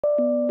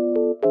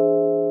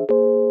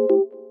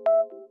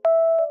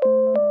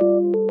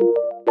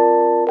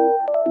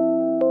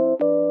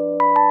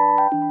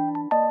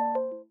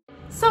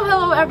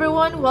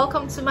everyone,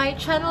 welcome to my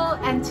channel,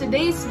 and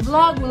today's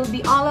vlog will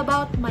be all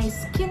about my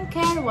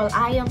skincare while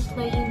I am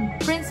playing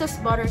Princess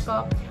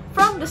Buttercup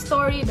from the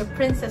story The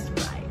Princess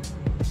Bride.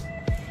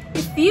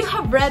 If you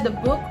have read the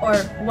book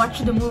or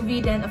watched the movie,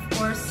 then of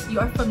course you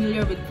are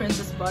familiar with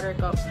Princess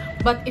Buttercup.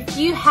 But if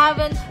you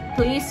haven't,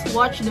 please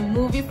watch the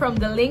movie from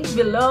the link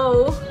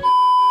below.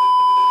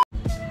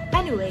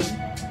 Anyway,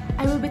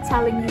 I will be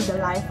telling you the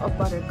life of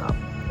Buttercup.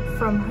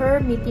 From her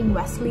meeting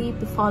Wesley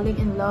to falling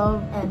in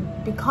love and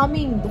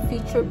becoming the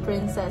future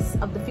princess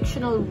of the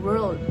fictional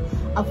world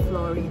of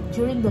Florine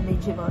during the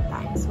medieval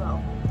times. Well,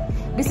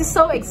 this is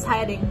so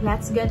exciting.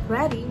 Let's get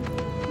ready.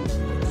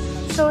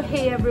 So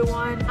hey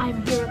everyone,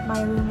 I'm here at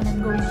my room and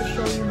I'm going to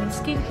show you my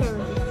skincare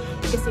routine.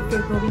 Because if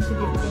you're going to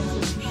be a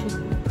princess, you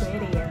should be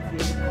pretty and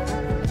beautiful.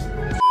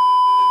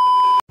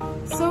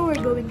 So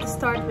we're going to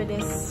start with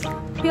this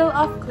peel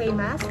off clay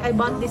mask. I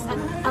bought this at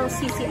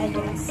LCC, I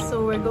guess.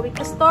 So we're going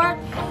to start.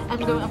 I'm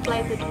gonna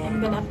apply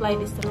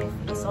this to my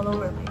face, all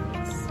over my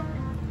face.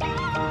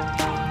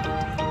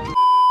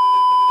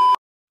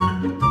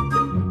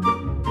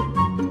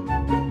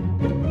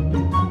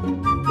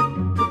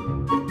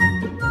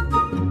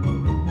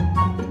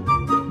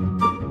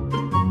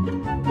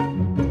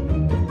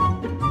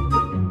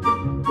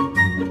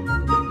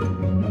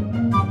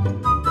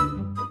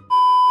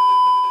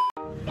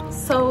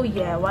 So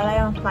yeah, while I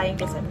am applying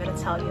this, I'm gonna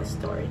tell you a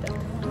story that,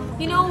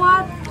 you know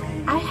what?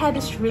 I had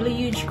this really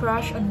huge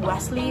crush on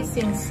Wesley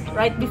since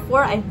right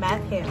before I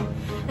met him.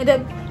 And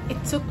then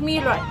it took me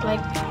like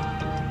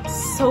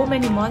so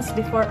many months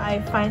before I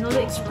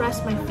finally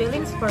expressed my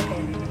feelings for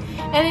him.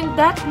 And in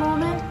that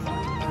moment,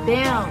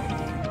 damn,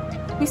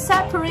 we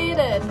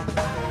separated.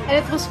 And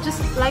it was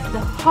just like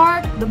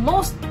the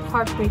most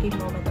heartbreaking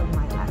moment of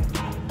my life.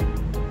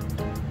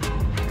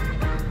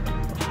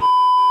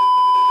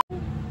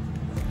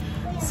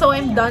 So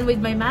I'm done with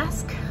my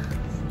mask.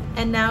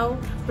 And now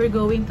we're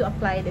going to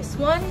apply this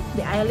one,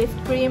 the eye lift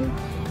cream,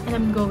 and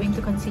I'm going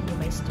to continue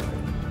my story.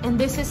 And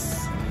this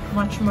is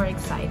much more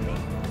exciting.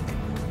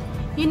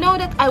 You know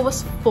that I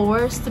was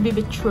forced to be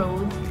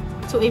betrothed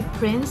to a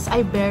prince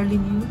I barely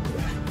knew.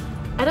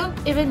 I don't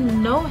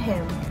even know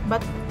him,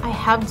 but I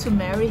have to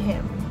marry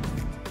him.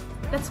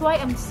 That's why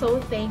I'm so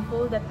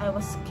thankful that I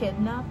was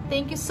kidnapped.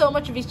 Thank you so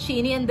much,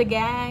 Vicini and the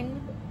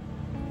gang.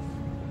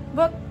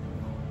 But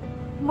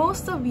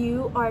most of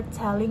you are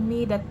telling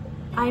me that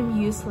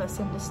I'm useless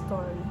in the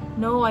story.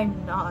 No,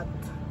 I'm not.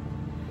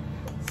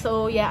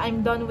 So yeah,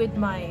 I'm done with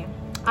my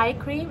eye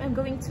cream. I'm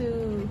going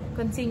to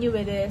continue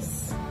with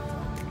this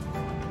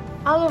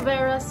aloe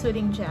vera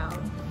soothing gel.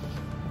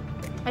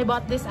 I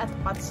bought this at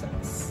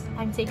Watson's.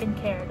 I'm taken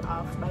care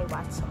of by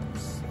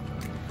Watson's.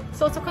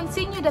 So to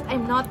continue that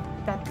I'm not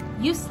that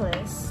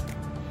useless,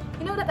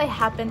 you know that I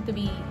happen to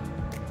be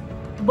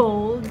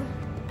bold,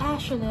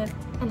 passionate,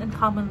 and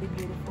uncommonly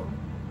beautiful.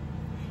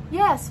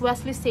 Yes,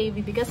 Wesley saved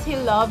me because he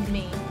loved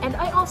me and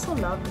I also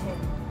loved him.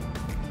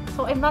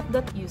 So I'm not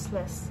that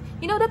useless.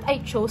 You know that I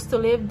chose to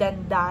live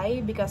than die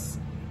because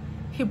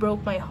he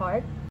broke my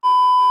heart.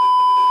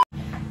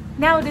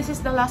 Now this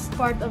is the last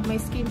part of my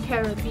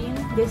skincare routine.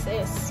 This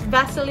is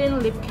Vaseline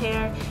lip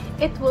care.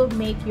 It will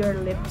make your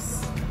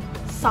lips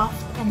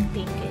soft and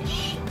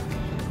pinkish.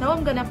 Now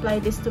I'm gonna apply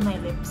this to my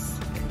lips.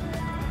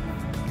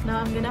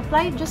 Now I'm gonna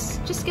apply,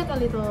 just get a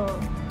little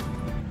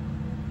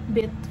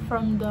bit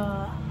from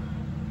the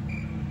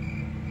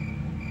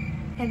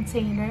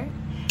container.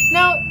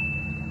 Now,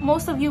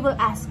 most of you will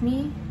ask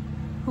me,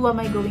 who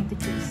am I going to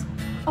choose?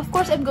 Of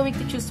course, I'm going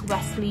to choose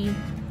Wesley,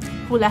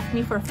 who left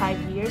me for 5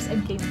 years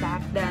and came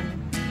back,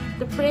 then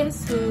the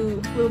prince who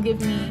will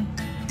give me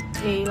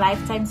a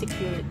lifetime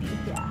security.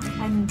 Yeah,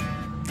 I'm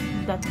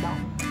that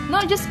dumb. No,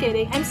 just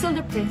kidding. I'm still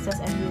the princess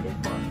and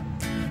beautiful.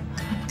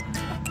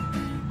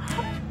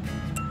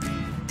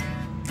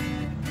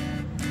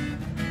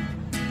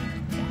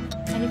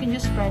 Yeah. And you can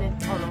just spread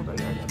it all over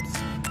your lips.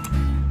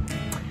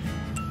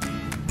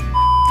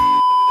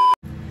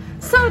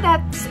 So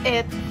that's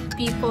it,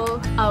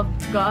 people of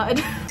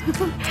God.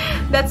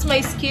 That's my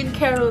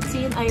skincare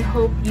routine. I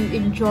hope you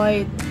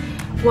enjoyed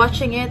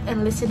watching it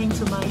and listening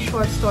to my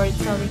short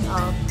storytelling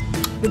of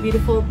the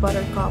beautiful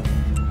Buttercup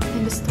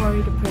and the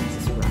story The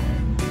Princess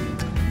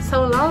Bride.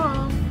 So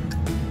long!